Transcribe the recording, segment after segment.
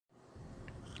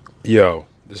Yo,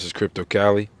 this is Crypto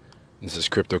Cali. This is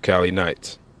Crypto Cali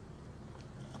Nights.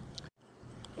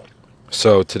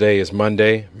 So today is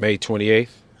Monday, May 28th,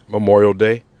 Memorial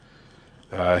Day.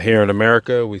 Here in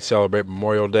America, we celebrate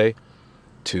Memorial Day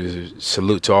to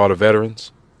salute to all the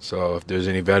veterans. So if there's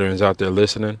any veterans out there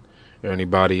listening or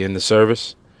anybody in the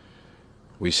service,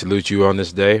 we salute you on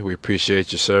this day. We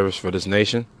appreciate your service for this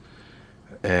nation.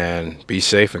 And be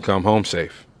safe and come home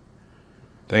safe.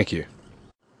 Thank you.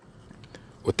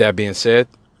 With that being said,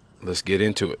 let's get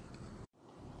into it.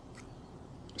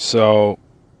 So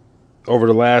over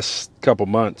the last couple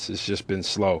months, it's just been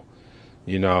slow.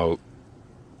 You know,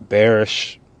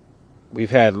 bearish.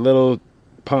 We've had little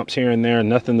pumps here and there,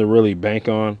 nothing to really bank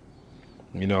on.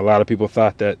 You know, a lot of people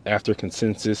thought that after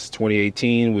consensus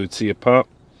 2018, we would see a pump,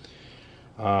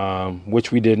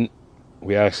 which we didn't.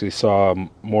 We actually saw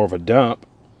more of a dump,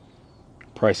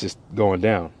 prices going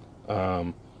down.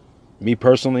 Um, Me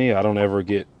personally, I don't ever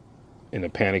get in a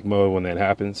panic mode when that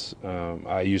happens.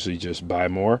 I usually just buy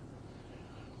more.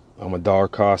 I'm a dollar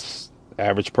cost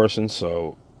average person,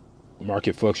 so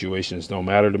market fluctuations don't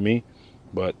matter to me.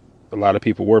 But a lot of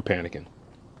people were panicking.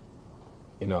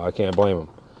 You know, I can't blame them.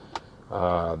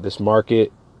 This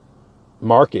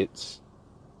markets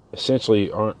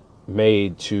essentially aren't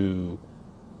made to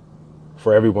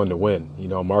for everyone to win. You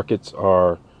know, markets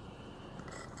are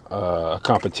a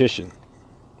competition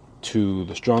to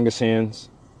the strongest hands,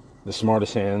 the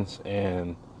smartest hands,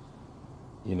 and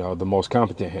the most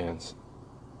competent hands.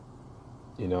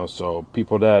 So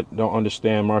people that don't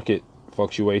understand market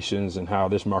fluctuations and how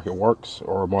this market works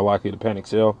are more likely to panic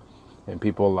sell, and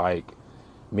people like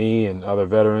me and other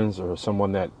veterans or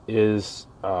someone that is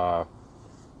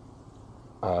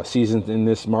seasoned in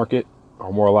this market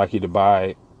are more likely to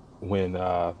buy when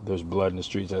there's blood in the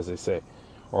streets, as they say,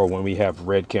 or when we have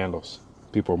red candles.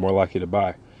 People are more likely to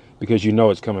buy because you know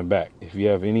it's coming back. If you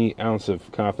have any ounce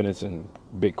of confidence in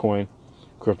Bitcoin,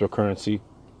 cryptocurrency,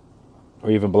 or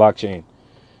even blockchain,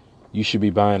 you should be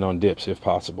buying on dips if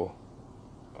possible.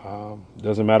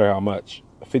 Doesn't matter how much.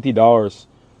 $50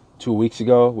 2 weeks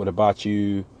ago would have bought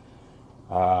you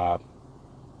 80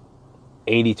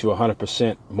 to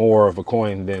 100% more of a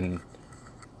coin than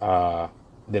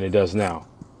it does now.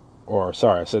 Or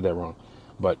sorry, I said that wrong.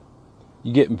 But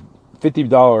you get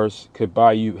 $50 could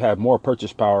buy you have more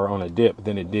purchase power on a dip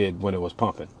than it did when it was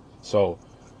pumping. So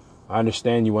I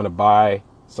understand you want to buy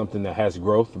something that has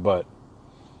growth, but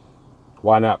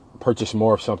why not purchase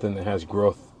more of something that has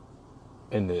growth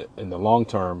in the long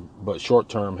term, but short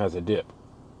term has a dip?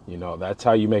 That's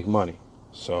how you make money.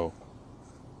 So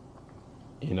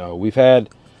we've had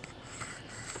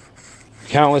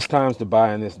countless times to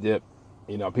buy in this dip.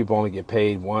 People only get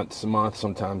paid once a month,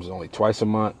 sometimes only twice a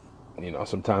month.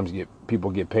 Sometimes people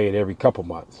get paid every couple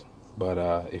months.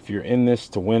 But if you're in this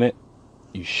to win it,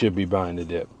 you should be buying the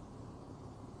dip.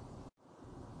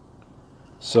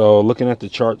 So looking at the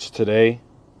charts today,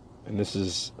 and this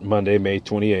is Monday, May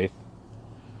 28th.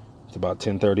 It's about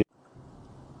 10:30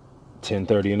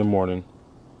 in the morning.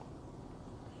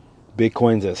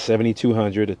 Bitcoin's at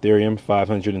 7,200, Ethereum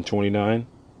 529,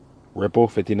 Ripple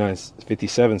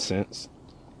 57 cents,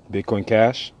 Bitcoin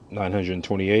Cash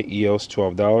 928, EOS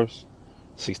 $12.16,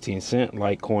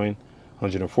 Litecoin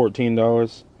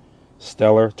 $114,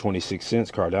 Stellar 26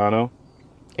 cents, Cardano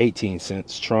 18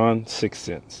 cents, Tron 6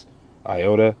 cents,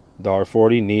 IOTA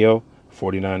 $1.40, Neo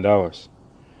 $49,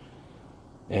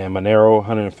 and Monero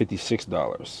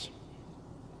 $156.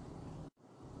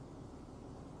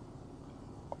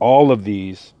 All of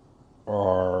these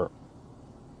are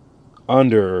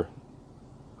under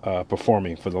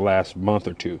performing for the last month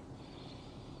or two.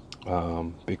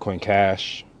 Bitcoin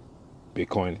Cash,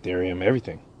 Bitcoin, Ethereum,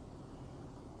 everything.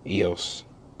 EOS,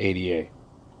 ADA,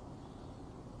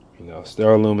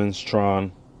 Stellar Lumens,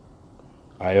 Tron,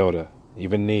 IOTA,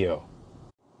 even Neo.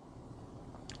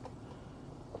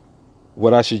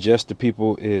 What I suggest to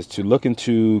people is to look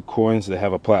into coins that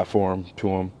have a platform to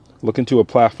them. Look into a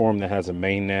platform that has a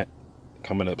mainnet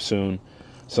coming up soon,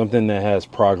 something that has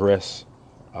progress,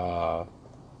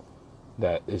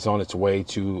 that is on its way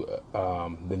to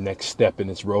the next step in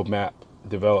its roadmap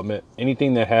development.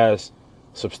 Anything that has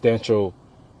substantial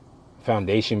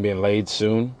foundation being laid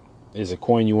soon is a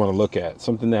coin you want to look at.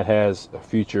 Something that has a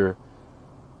future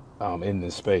in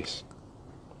this space.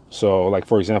 So, like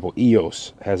for example,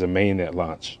 EOS has a mainnet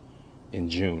launch in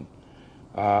June.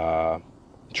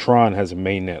 Tron has a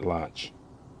mainnet launch.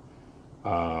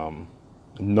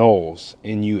 Knowles,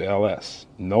 NULS,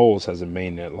 Knowles has a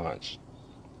mainnet launch.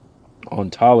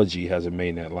 Ontology has a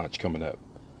mainnet launch coming up.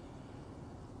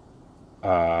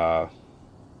 Let's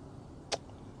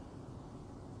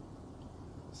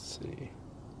see.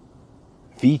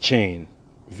 VeChain,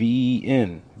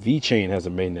 VEN, VeChain has a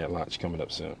mainnet launch coming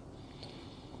up soon.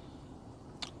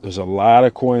 There's a lot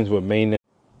of coins with mainnet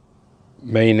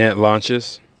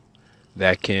launches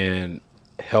that can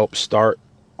help start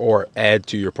or add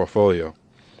to your portfolio.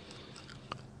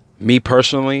 Me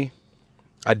personally,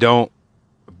 I don't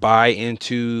buy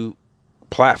into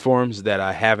platforms that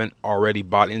I haven't already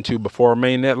bought into before a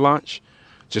mainnet launch,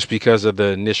 just because of the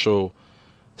initial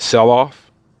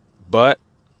sell-off. But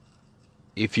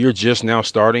if you're just now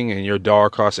starting and you're dollar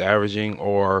cost averaging,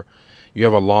 or you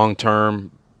have a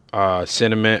long-term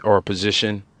sentiment or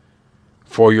position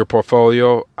for your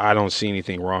portfolio, I don't see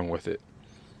anything wrong with it.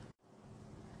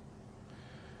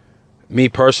 Me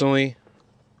personally,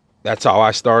 that's how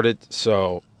I started,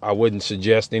 so I wouldn't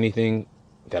suggest anything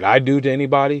that I do to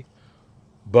anybody.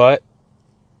 But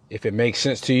if it makes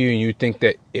sense to you and you think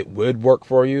that it would work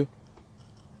for you,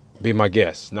 be my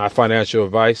guest. Not financial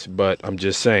advice, but I'm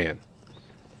just saying,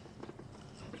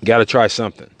 you got to try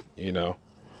something, you know.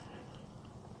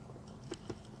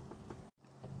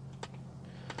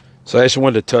 So I just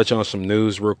wanted to touch on some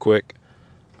news real quick.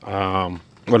 Well,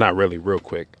 not really real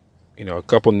quick. You know, a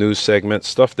couple news segments,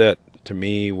 stuff that to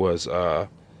me was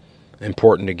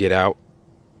important to get out.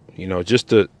 You know, just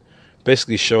to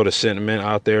basically show the sentiment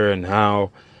out there and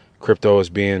how crypto is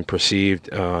being perceived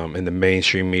in the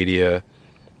mainstream media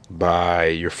by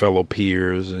your fellow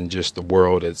peers and just the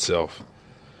world itself.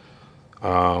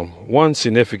 One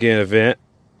significant event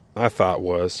I thought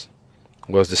was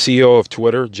the CEO of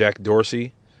Twitter, Jack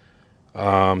Dorsey,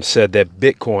 said that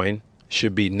Bitcoin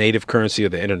should be native currency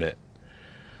of the internet.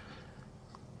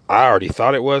 I already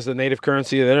thought it was the native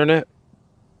currency of the internet,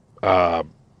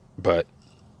 but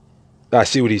I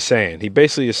see what he's saying. He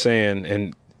basically is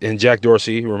saying, and Jack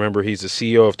Dorsey, remember, he's the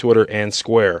CEO of Twitter and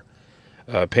Square,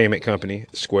 payment company.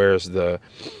 Square is the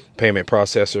payment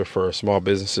processor for small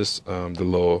businesses, the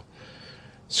little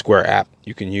Square app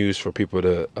you can use for people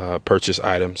to purchase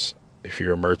items if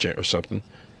you're a merchant or something.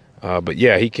 But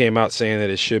yeah, he came out saying that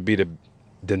it should be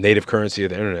the native currency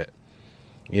of the internet.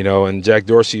 You know, and Jack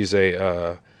Dorsey is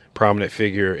a prominent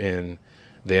figure in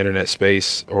the internet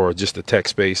space or just the tech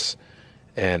space.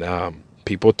 And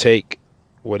people take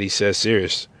what he says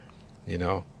serious. You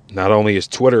know, not only is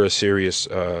Twitter a serious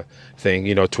thing,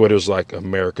 you know, Twitter's like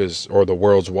America's or the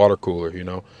world's water cooler, you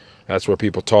know. That's where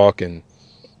people talk and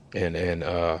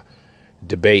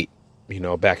debate, you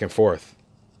know, back and forth.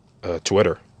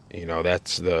 Twitter, you know,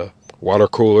 that's the water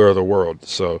cooler of the world.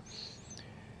 So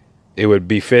it would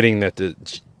be fitting that the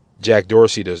Jack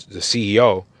Dorsey, the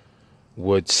CEO,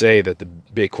 would say that the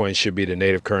Bitcoin should be the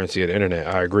native currency of the internet.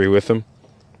 I agree with him.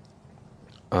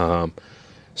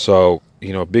 So,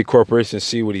 you know, big corporations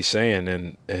see what he's saying,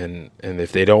 and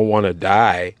if they don't want to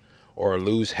die or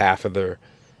lose half of their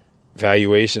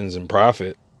valuations and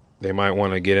profit, they might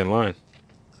want to get in line.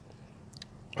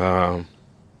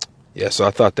 Yeah, so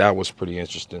I thought that was pretty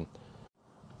interesting.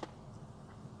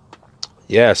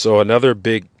 Yeah, so another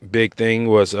big thing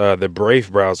was the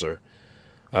Brave browser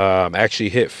actually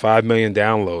hit 5 million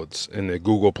downloads in the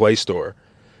Google Play Store.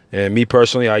 And me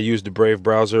personally, I use the Brave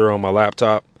browser on my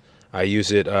laptop. I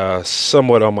use it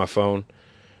somewhat on my phone.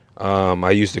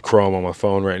 I use the Chrome on my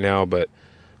phone right now, but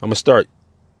I'm going to start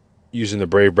using the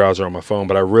Brave browser on my phone.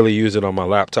 But I really use it on my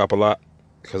laptop a lot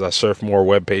because I surf more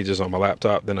web pages on my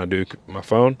laptop than I do my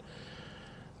phone.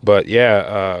 But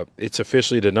yeah, it's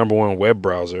officially the #1 web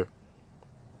browser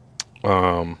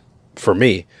for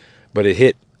me. But it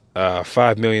hit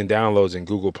 5 million downloads in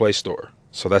Google Play Store.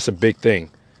 So that's a big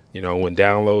thing. You know, when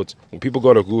people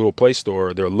go to Google Play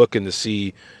Store, they're looking to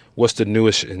see what's the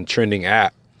newest and trending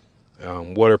app.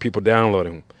 What are people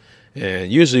downloading? And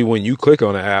usually when you click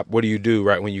on an app, what do you do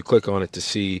right when you click on it to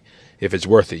see if it's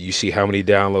worth it? You see how many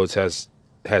downloads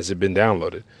has it been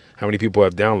downloaded? How many people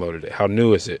have downloaded it? How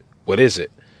new is it? What is it?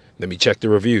 Let me check the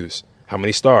reviews. How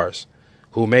many stars?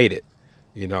 Who made it?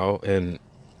 You know, and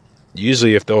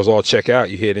usually if those all check out,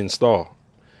 you hit install,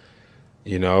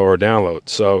 you know, or download.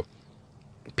 So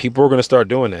people are going to start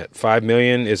doing that. 5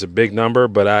 million is a big number,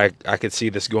 but I could see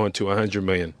this going to 100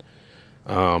 million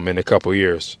in a couple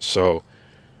years. So,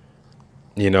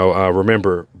 you know,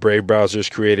 remember, Brave browser is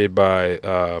created by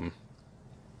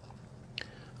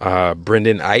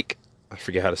Brendan Eich. I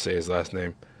forget how to say his last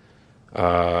name.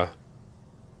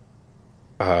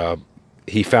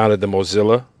 He founded the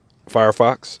Mozilla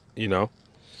Firefox, you know.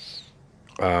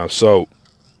 So,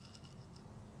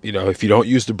 you know, if you don't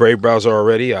use the Brave browser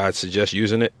already, I'd suggest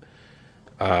using it.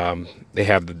 They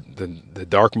have the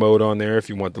dark mode on there if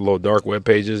you want the little dark web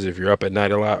pages, if you're up at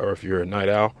night a lot or if you're a night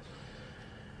owl.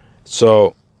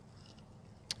 So,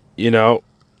 you know,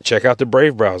 check out the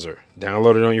Brave browser.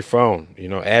 Download it on your phone.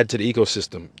 Add to the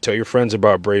ecosystem. Tell your friends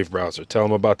about Brave browser. Tell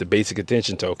them about the basic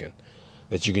attention token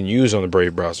that you can use on the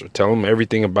Brave browser. Tell them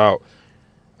everything about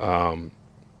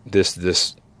this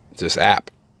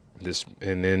app.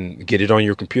 And then get it on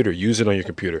your computer. Use it on your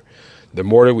computer. The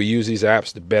more that we use these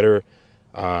apps, the better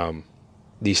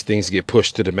these things get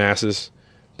pushed to the masses.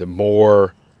 The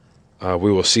more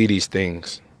we will see these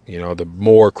things. The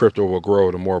more crypto will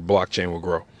grow, the more blockchain will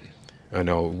grow. I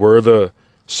know we're the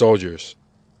soldiers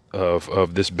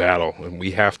of this battle, and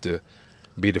we have to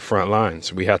be the front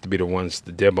lines. We have to be the ones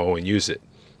to demo and use it,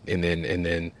 and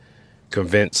then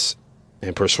convince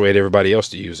and persuade everybody else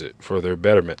to use it for their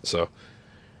betterment. So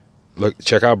look,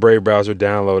 check out Brave browser,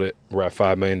 download it. We're at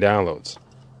 5 million downloads.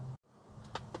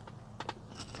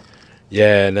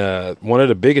 Yeah, and one of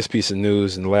the biggest pieces of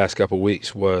news in the last couple of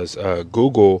weeks was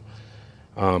Google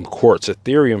courts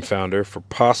Ethereum founder for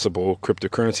possible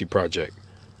cryptocurrency project.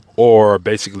 Or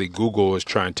basically Google is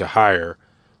trying to hire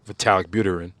Vitalik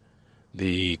Buterin,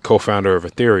 the co-founder of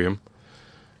Ethereum,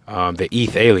 the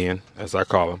ETH alien, as I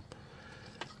call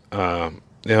him.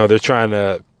 They're trying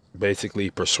to basically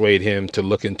persuade him to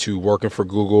look into working for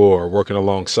Google or working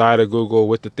alongside of Google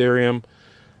with Ethereum.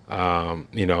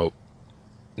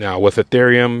 Now with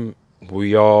Ethereum,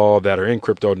 we all that are in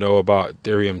crypto know about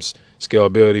Ethereum's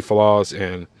scalability flaws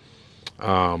and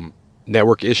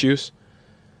network issues.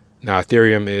 Now,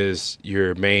 Ethereum is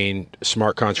your main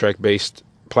smart contract based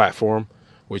platform,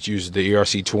 which uses the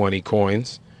ERC20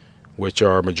 coins, which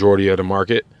are a majority of the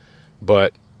market.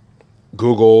 But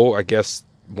Google, I guess,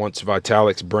 wants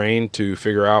Vitalik's brain to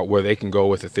figure out where they can go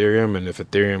with Ethereum and if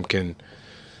Ethereum can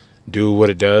do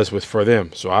what it does for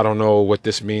them. So I don't know what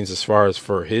this means as far as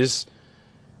for his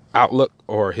outlook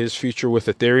or his future with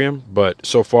Ethereum, but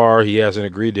so far he hasn't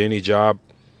agreed to any job.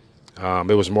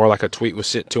 It was more like a tweet was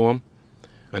sent to him.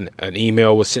 An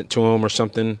email was sent to him or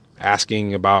something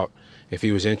asking about if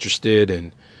he was interested.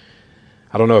 And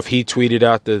I don't know if he tweeted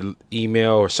out the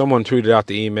email or someone tweeted out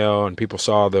the email and people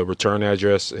saw the return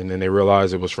address and then they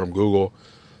realized it was from Google.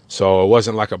 So it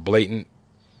wasn't like a blatant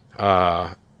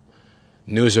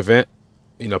news event.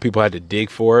 People had to dig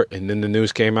for it and then the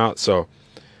news came out. So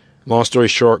long story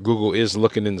short, Google is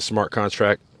looking into smart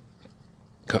contracts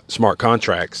and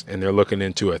they're looking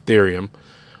into Ethereum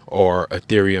or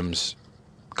Ethereum's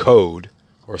code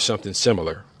or something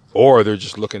similar, or they're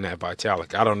just looking at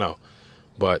Vitalik. I don't know.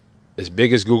 But as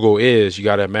big as Google is, you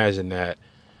got to imagine that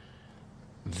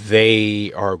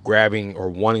they are grabbing or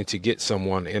wanting to get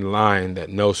someone in line that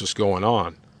knows what's going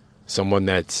on, someone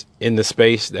that's in the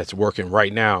space that's working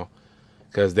right now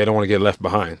because they don't want to get left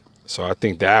behind. So I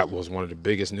think that was one of the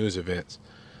biggest news events.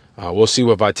 We'll see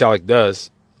what Vitalik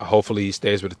does. Hopefully he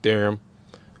stays with Ethereum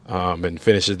and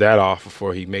finishes that off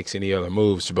before he makes any other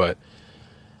moves. But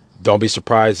don't be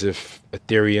surprised if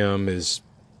Ethereum is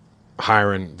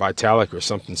hiring Vitalik or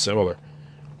something similar.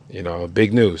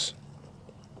 Big news.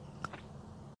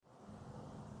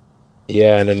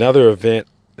 Yeah, and another event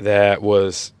that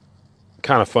was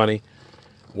kind of funny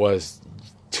was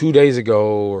 2 days ago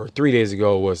or 3 days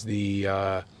ago was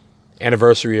the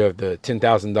anniversary of the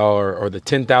 $10,000 or the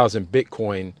 10,000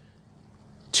 Bitcoin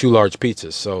 2 large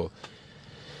pizzas. So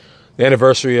the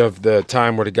anniversary of the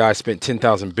time where the guy spent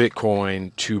 10,000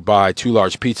 Bitcoin to buy 2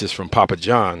 large pizzas from Papa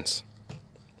John's.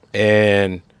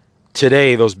 And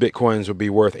today those Bitcoins would be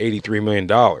worth $83 million.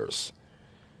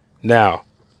 Now,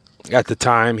 at the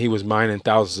time, he was mining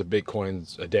thousands of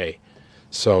Bitcoins a day.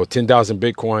 So 10,000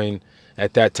 Bitcoin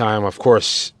at that time, of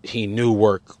course, he knew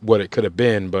what it could have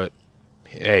been. But,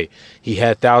 hey, he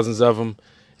had thousands of them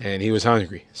and he was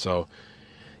hungry. So,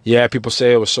 yeah, people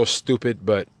say it was so stupid,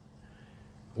 but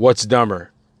what's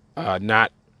dumber?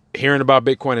 Not hearing about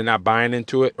Bitcoin and not buying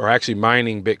into it, or actually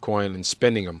mining Bitcoin and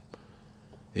spending them?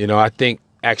 I think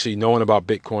actually knowing about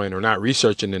Bitcoin or not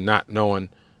researching and not knowing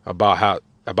about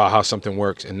how something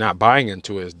works and not buying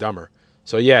into it is dumber.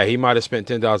 So yeah, he might have spent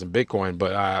 10,000 Bitcoin,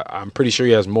 but I'm pretty sure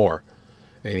he has more,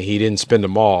 and he didn't spend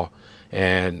them all.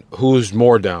 And who's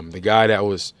more dumb, the guy that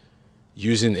was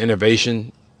using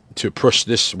innovation to push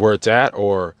this where it's at,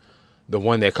 or the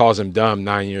one that calls him dumb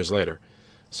 9 years later?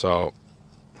 So,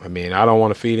 I mean, I don't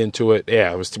want to feed into it.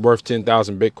 Yeah, it was worth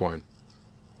 10,000 Bitcoin.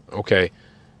 Okay,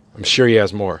 I'm sure he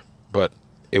has more, but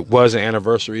it was an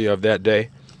anniversary of that day.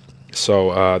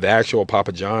 So the actual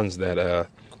Papa John's that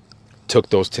took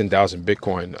those 10,000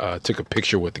 Bitcoin took a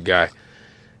picture with the guy,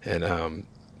 and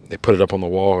they put it up on the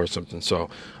wall or something. So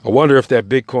I wonder if that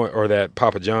Bitcoin or that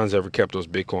Papa John's ever kept those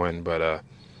Bitcoin, but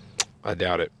I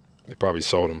doubt it. They probably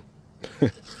sold them.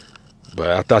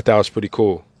 But I thought that was pretty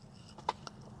cool.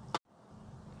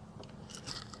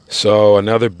 So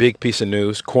another big piece of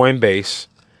news, Coinbase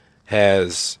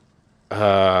has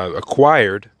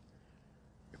acquired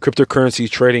cryptocurrency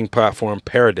trading platform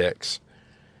Paradex.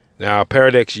 Now,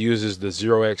 Paradex uses the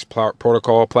 0x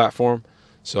protocol platform.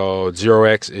 So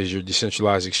 0x is your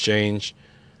decentralized exchange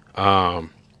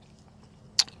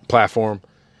platform,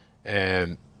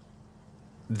 and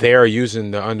they are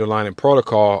using the underlying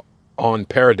protocol on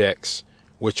Paradex,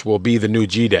 which will be the new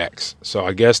GDAX. So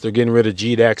I guess they're getting rid of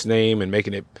GDAX name and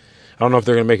making it, I don't know if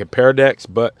they're going to make it Paradex,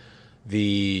 but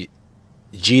the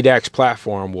GDAX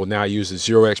platform will now use the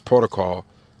 0x protocol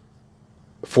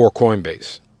for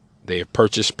Coinbase. They have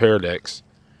purchased Paradex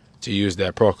to use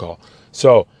that protocol.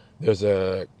 So there's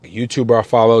a YouTuber I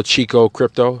follow, Chico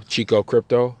Crypto.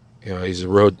 You know, he's a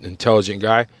real intelligent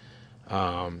guy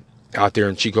out there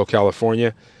in Chico,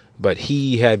 California. But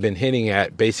he had been hinting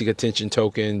at Basic Attention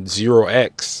Token,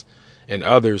 0x, and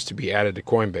others to be added to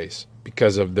Coinbase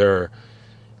because of their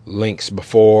links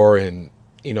before and,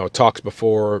 you know, talks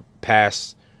before,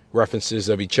 past references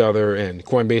of each other, and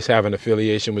Coinbase having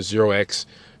affiliation with 0x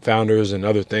founders and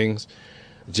other things.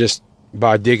 Just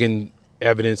by digging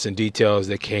evidence and details,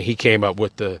 he came up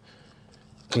with the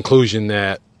conclusion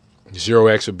that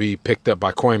 0x would be picked up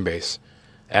by Coinbase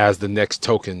as the next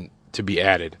token to be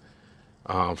added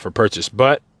for purchase.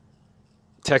 But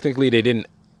technically they didn't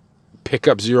pick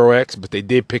up 0x, but they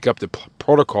did pick up the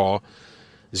protocol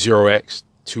 0x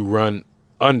to run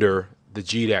under the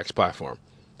GDAX platform.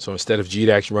 So instead of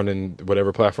GDAX running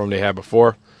whatever platform they had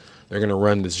before, they're going to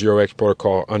run the 0x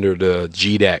protocol under the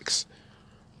GDAX.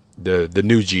 The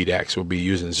new GDAX will be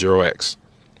using 0x.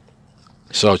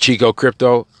 So Chico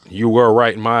Crypto, you were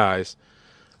right in my eyes.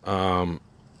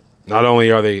 Not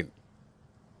only are they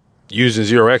using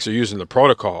 0x, they're using the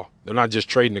protocol. They're not just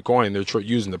trading the coin, they're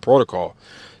using the protocol.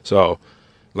 So,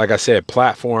 like I said,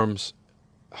 platforms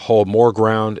hold more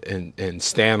ground and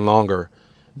stand longer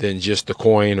than just the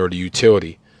coin or the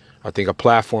utility. I think a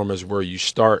platform is where you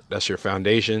start. That's your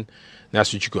foundation.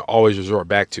 That's what you can always resort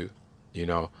back to. You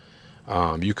know,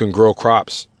 you can grow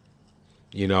crops,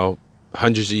 you know,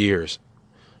 hundreds of years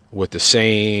with the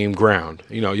same ground.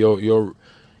 You know, you'll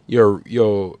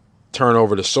turn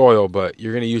over the soil, but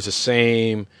you're going to use the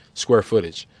same square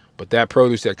footage. But that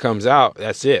produce that comes out,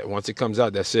 that's it. Once it comes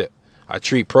out, that's it. I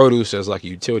treat produce as like a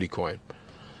utility coin.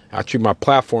 I treat my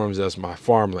platforms as my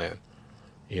farmland.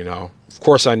 You know, of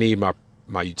course I need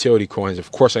my utility coins.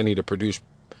 Of course I need to produce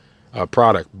a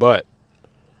product, but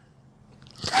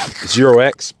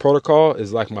 0x protocol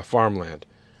is like my farmland.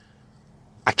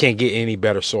 I can't get any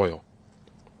better soil.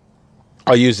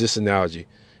 I'll use this analogy.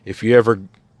 If you ever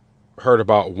heard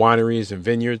about wineries and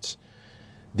vineyards,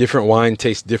 different wine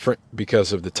tastes different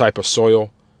because of the type of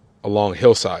soil along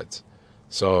hillsides.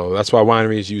 So that's why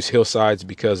wineries use hillsides,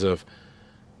 because of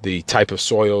the type of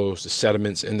soils, the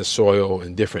sediments in the soil,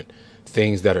 and different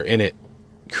things that are in it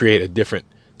create a different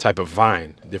type of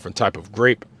vine, a different type of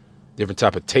grape, different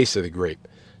type of taste of the grape.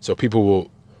 So people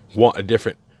will want a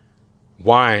different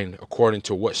wine according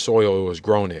to what soil it was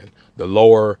grown in. The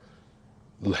lower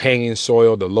hanging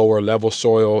soil, the lower level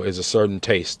soil is a certain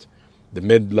taste. The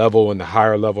mid-level and the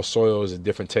higher level soil is a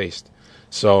different taste.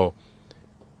 So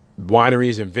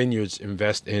wineries and vineyards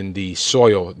invest in the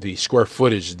soil, the square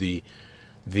footage, the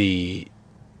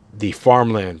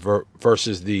farmland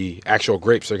versus the actual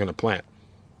grapes they're going to plant.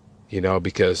 You know,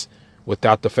 because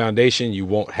without the foundation, you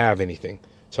won't have anything.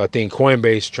 So I think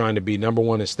Coinbase trying to be number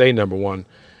one and stay number one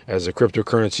as a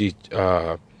cryptocurrency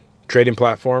trading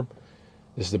platform,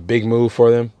 this is a big move for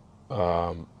them.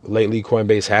 Lately,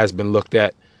 Coinbase has been looked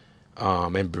at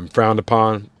and been frowned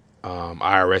upon.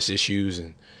 IRS issues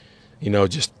and, you know,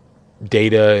 just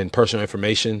data and personal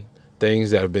information,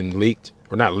 things that have been leaked,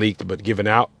 or not leaked, but given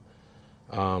out.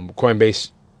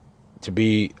 Coinbase, to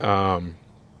be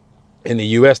in the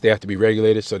U.S., they have to be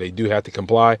regulated, so they do have to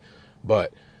comply.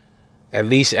 But at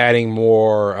least adding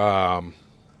more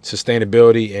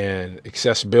sustainability and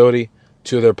accessibility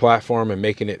to their platform and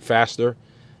making it faster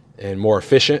and more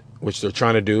efficient, which they're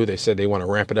trying to do. They said they want to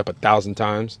ramp it up 1,000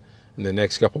 times in the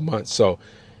next couple months. So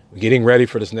getting ready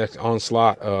for this next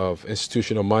onslaught of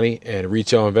institutional money and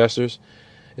retail investors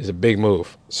is a big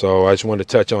move. So I just wanted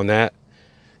to touch on that.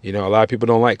 You know, a lot of people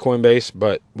don't like Coinbase,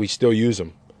 but we still use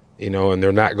them, you know, and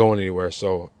they're not going anywhere.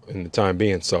 So in the time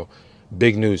being, so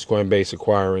big news, Coinbase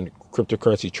acquiring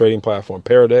cryptocurrency trading platform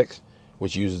Paradex,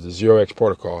 which uses the 0x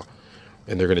protocol,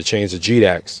 and they're going to change the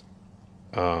GDAX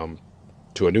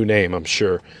to a new name, I'm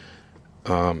sure,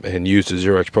 and use the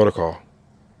 0x protocol.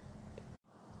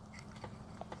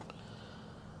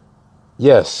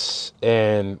 Yes,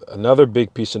 and another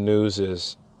big piece of news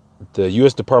is the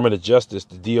U.S. Department of Justice,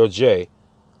 the DOJ,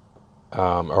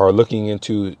 are looking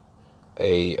into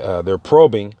they're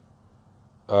probing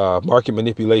market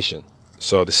manipulation.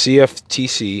 So the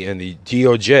CFTC and the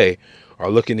DOJ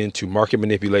are looking into market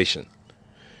manipulation.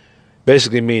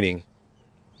 Basically meaning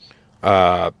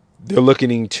they're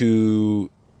looking into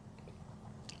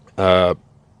an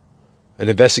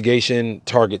investigation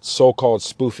targets so-called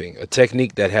spoofing, a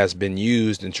technique that has been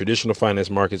used in traditional finance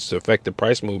markets to affect the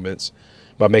price movements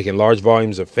by making large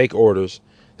volumes of fake orders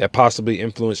that possibly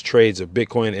influence trades of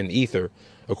Bitcoin and Ether,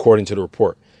 according to the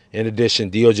report. In addition,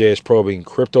 DOJ is probing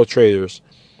crypto traders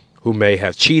who may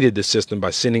have cheated the system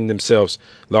by sending themselves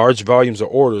large volumes of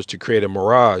orders to create a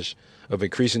mirage of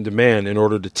increasing demand in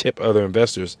order to tip other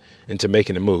investors into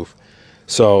making a move.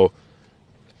 So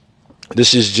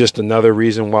this is just another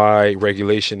reason why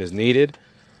regulation is needed.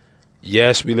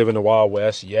 Yes, we live in the Wild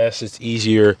West. Yes, it's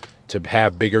easier to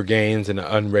have bigger gains in an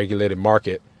unregulated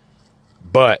market.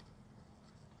 But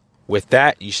with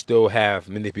that, you still have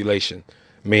manipulation,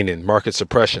 meaning market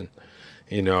suppression.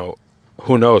 You know,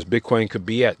 who knows? Bitcoin could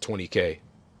be at 20K.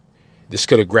 This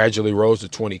could have gradually rose to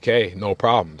 20K, no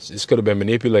problems. This could have been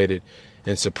manipulated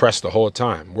and suppressed the whole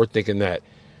time. We're thinking that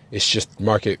it's just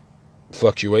market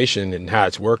fluctuation and how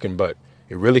it's working, but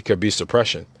it really could be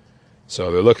suppression. So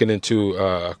they're looking into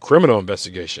a criminal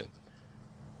investigation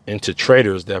into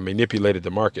traders that manipulated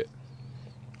the market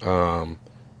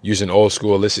using old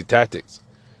school illicit tactics.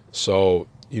 So,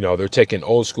 you know, they're taking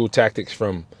old school tactics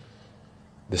from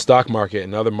the stock market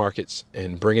and other markets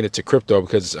and bringing it to crypto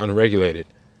because it's unregulated.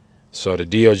 So the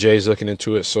DOJ is looking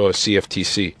into it, so is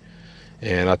CFTC.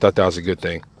 And I thought that was a good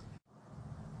thing.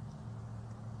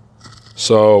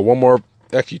 So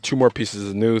two more pieces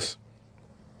of news.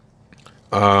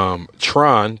 Tron,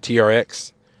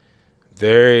 TRX,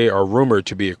 they are rumored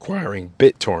to be acquiring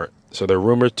BitTorrent. So they're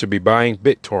rumored to be buying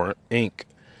BitTorrent Inc.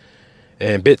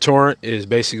 And BitTorrent is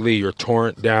basically your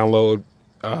torrent download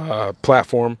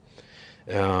platform.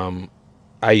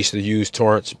 I used to use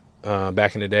torrents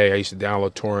back in the day. I used to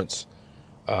download torrents,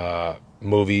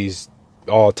 movies,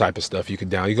 all type of stuff you could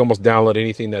download. You can almost download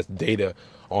anything that's data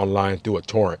online through a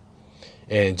torrent.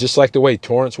 And just like the way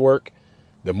torrents work,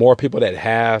 the more people that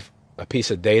have a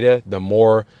piece of data,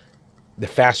 the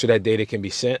faster that data can be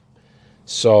sent.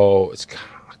 So it's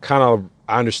kind of,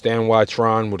 I understand why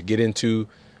Tron would get into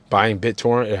buying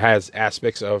BitTorrent. It has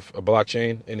aspects of a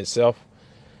blockchain in itself.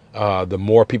 The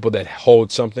more people that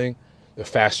hold something, the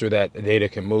faster that data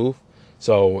can move.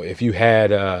 So if you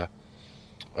had, I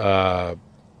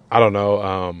don't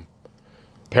know,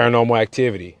 Paranormal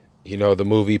Activity, you know, the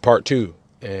movie Part 2,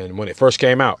 and when it first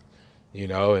came out, you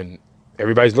know, and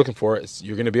everybody's looking for it,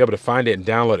 you're going to be able to find it and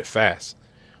download it fast.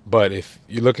 But if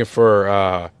you're looking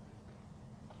for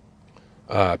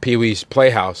Pee-wee's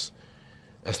Playhouse,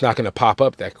 it's not going to pop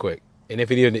up that quick. And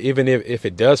if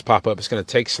it does pop up, it's going to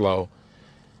take slow.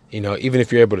 You know, even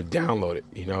if you're able to download it,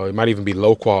 you know, it might even be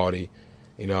low quality.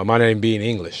 You know, it might not even be in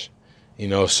English. You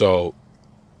know, so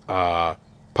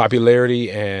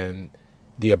popularity and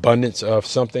the abundance of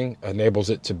something enables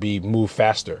it to be moved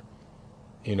faster.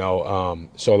 You know,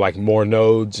 so like more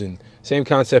nodes, and same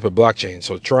concept of blockchain.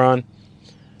 So Tron,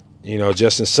 you know,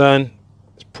 Justin Sun,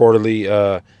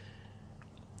 reportedly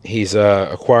he's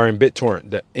acquiring BitTorrent,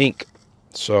 the Inc.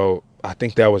 So I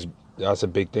think that's a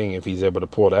big thing if he's able to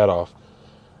pull that off.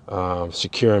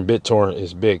 Securing BitTorrent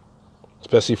is big,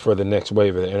 especially for the next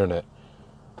wave of the internet.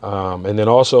 And then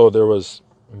also there was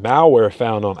malware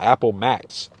found on Apple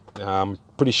Macs. I'm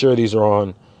pretty sure these are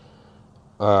on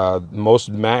most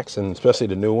Macs, and especially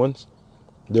the new ones.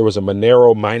 There was a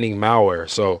Monero mining malware.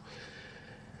 So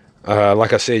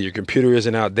like I said, your computer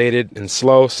isn't outdated and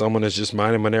slow. Someone is just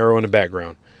mining Monero in the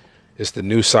background. It's the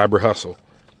new cyber hustle.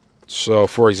 So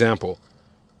for example,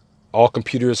 all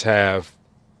computers have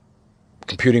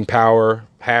computing power,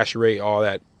 hash rate, all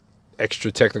that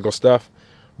extra technical stuff.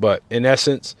 But in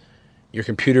essence, your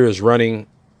computer is running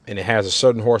and it has a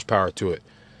certain horsepower to it,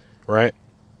 right?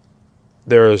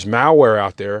 There's malware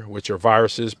out there, which are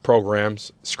viruses,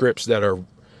 programs, scripts that are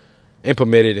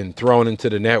implemented and thrown into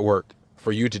the network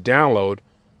for you to download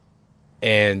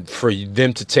and for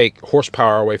them to take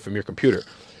horsepower away from your computer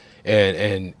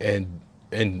and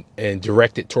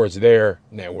direct it towards their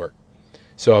network.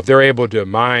 So if they're able to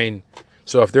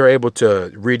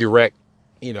redirect,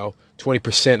 you know,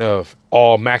 20% of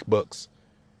all MacBooks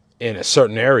in a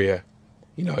certain area,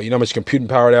 you know how much computing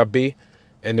power that'll be.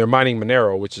 And they're mining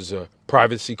Monero, which is a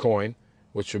privacy coin,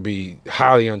 which would be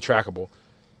highly untrackable.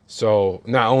 So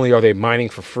not only are they mining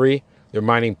for free, they're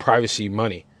mining privacy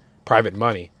money,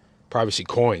 privacy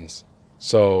coins.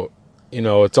 So, you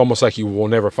know, it's almost like you will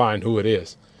never find who it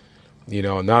is. You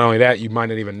know, not only that, you might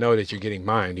not even know that you're getting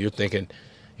mined. You're thinking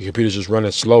your computer's just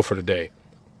running slow for the day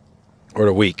or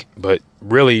the week, but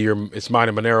really it's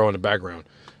mining Monero in the background.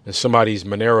 and somebody's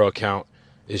Monero account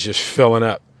is just filling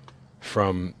up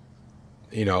from,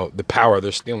 the power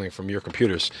they're stealing from your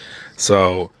computers.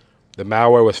 So the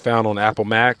malware was found on Apple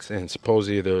Macs, and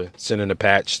supposedly they're sending a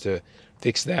patch to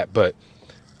fix that. But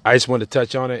I just wanted to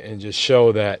touch on it and just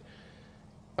show that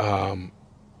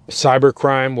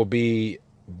cybercrime will be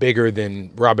bigger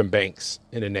than robbing banks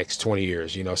in the next 20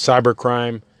 years.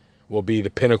 Cybercrime will be the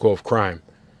pinnacle of crime.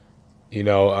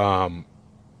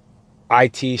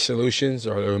 IT solutions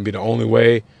are going to be the only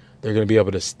way they're going to be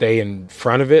able to stay in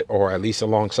front of it, or at least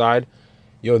alongside.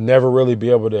 You'll never really be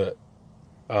able to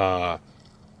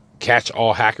catch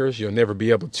all hackers. You'll never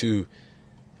be able to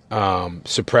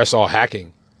suppress all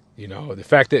hacking. The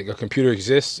fact that a computer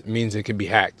exists means it can be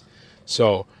hacked.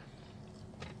 So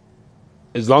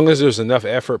as long as there's enough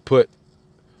effort put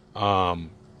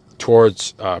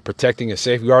towards protecting and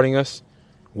safeguarding us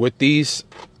with these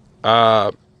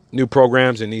new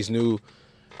programs and these new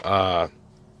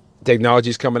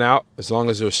technologies coming out, as long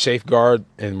as there's safeguard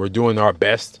and we're doing our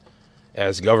best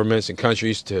as governments and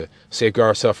countries to safeguard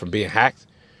ourselves from being hacked,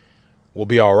 we'll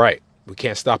be all right. We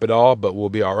can't stop it all, but we'll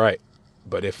be all right.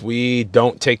 But if we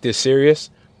don't take this serious,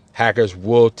 hackers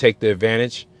will take the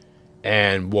advantage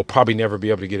and we'll probably never be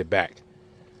able to get it back.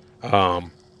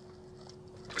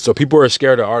 So people are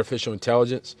scared of artificial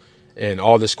intelligence and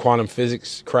all this quantum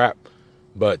physics crap.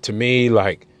 But to me,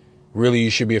 really, you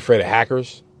should be afraid of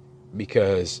hackers,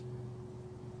 because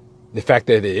the fact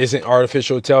that it isn't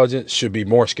artificial intelligence should be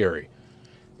more scary.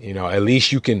 At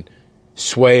least you can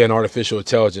sway an artificial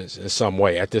intelligence in some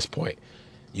way at this point.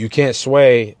 You can't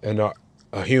sway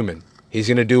a human. He's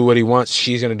going to do what he wants.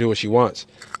 She's going to do what she wants.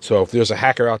 So if there's a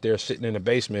hacker out there sitting in the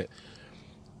basement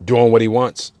doing what he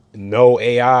wants, no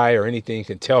AI or anything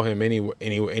can tell him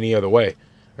any other way,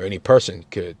 or any person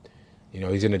could. He's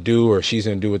going to do, or she's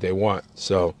going to do what they want.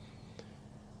 So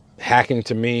hacking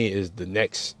to me is the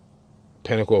next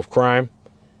pinnacle of crime,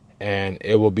 and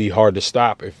it will be hard to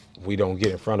stop if we don't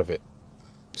get in front of it.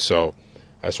 So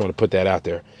I just want to put that out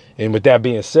there. And with that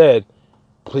being said,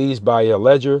 please buy a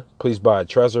Ledger, please buy a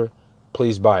Trezor,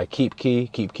 please buy a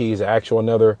KeepKey. KeepKey is actual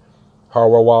another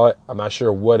hardware wallet. I'm not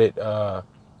sure what it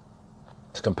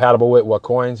is compatible with, what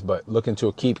coins, but look into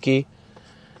a KeepKey,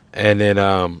 and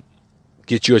then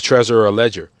get you a Trezor or a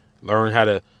Ledger. Learn how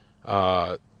to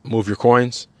move your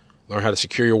coins, learn how to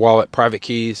secure your wallet, private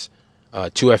keys,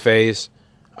 2FAs,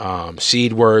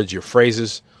 seed words, your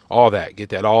phrases, all that. Get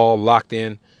that all locked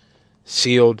in,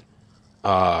 sealed,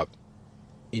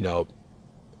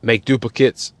 make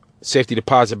duplicates, safety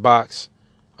deposit box,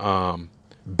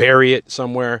 bury it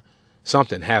somewhere,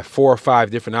 something. Have 4 or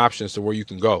 5 different options to where you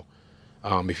can go.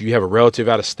 If you have a relative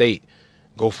out of state,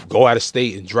 go out of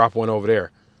state and drop one over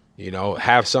there.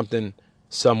 Have something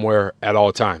somewhere at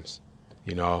all times.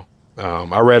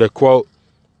 I read a quote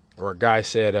where a guy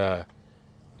said,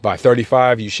 by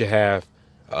 35, you should have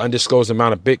an undisclosed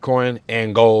amount of Bitcoin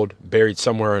and gold buried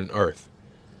somewhere on Earth.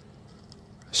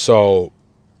 So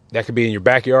that could be in your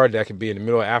backyard. That could be in the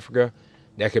middle of Africa.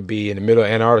 That could be in the middle of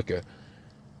Antarctica.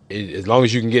 As long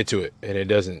as you can get to it and it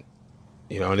doesn't,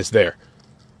 and it's there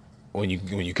when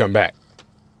you come back.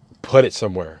 Put it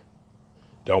somewhere.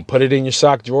 Don't put it in your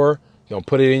sock drawer. Don't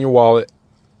put it in your wallet.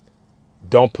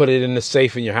 Don't put it in the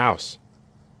safe in your house.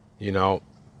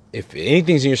 If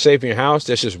anything's in your safe in your house,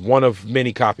 that's just one of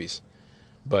many copies.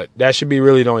 But that should be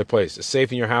really the only place. The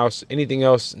safe in your house. Anything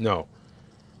else, no.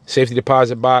 Safety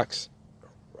deposit box,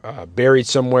 buried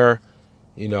somewhere.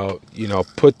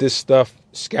 Put this stuff,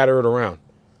 scatter it around.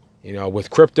 With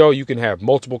crypto, you can have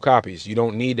multiple copies. You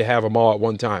don't need to have them all at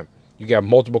one time. You can have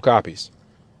multiple copies.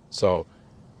 So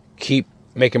keep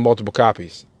making multiple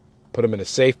copies. Put them in a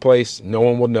safe place. No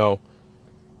one will know.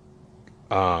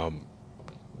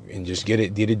 And just get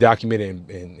it documented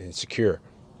and secure.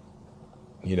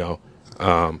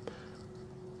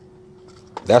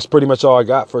 That's pretty much all I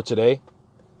got for today.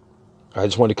 I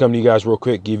just wanted to come to you guys real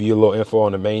quick, give you a little info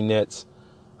on the main nets,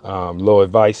 little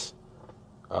advice,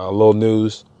 a little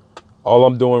news. All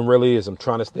I'm doing really is I'm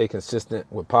trying to stay consistent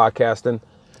with podcasting.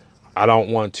 I don't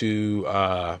want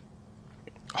to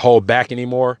hold back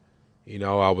anymore.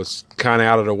 I was kind of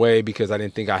out of the way because I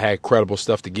didn't think I had credible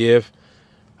stuff to give.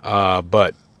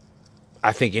 But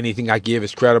I think anything I give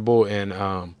is credible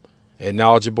and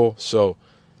knowledgeable. So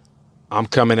I'm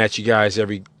coming at you guys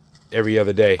every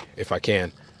other day if I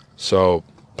can. So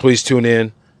please tune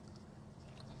in.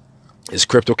 It's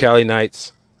Crypto Cali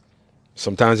Nights.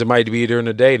 Sometimes it might be during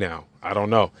the day now. I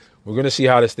don't know. We're going to see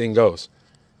how this thing goes.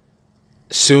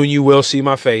 Soon you will see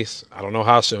my face. I don't know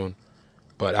how soon,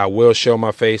 but I will show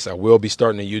my face. I will be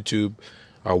starting a YouTube.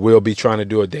 I will be trying to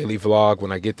do a daily vlog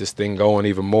when I get this thing going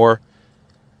even more.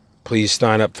 Please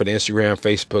sign up for the Instagram,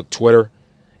 Facebook, Twitter,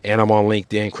 and I'm on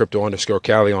LinkedIn,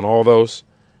 crypto_Cali on all those.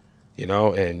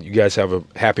 And you guys have a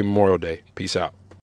happy Memorial Day. Peace out.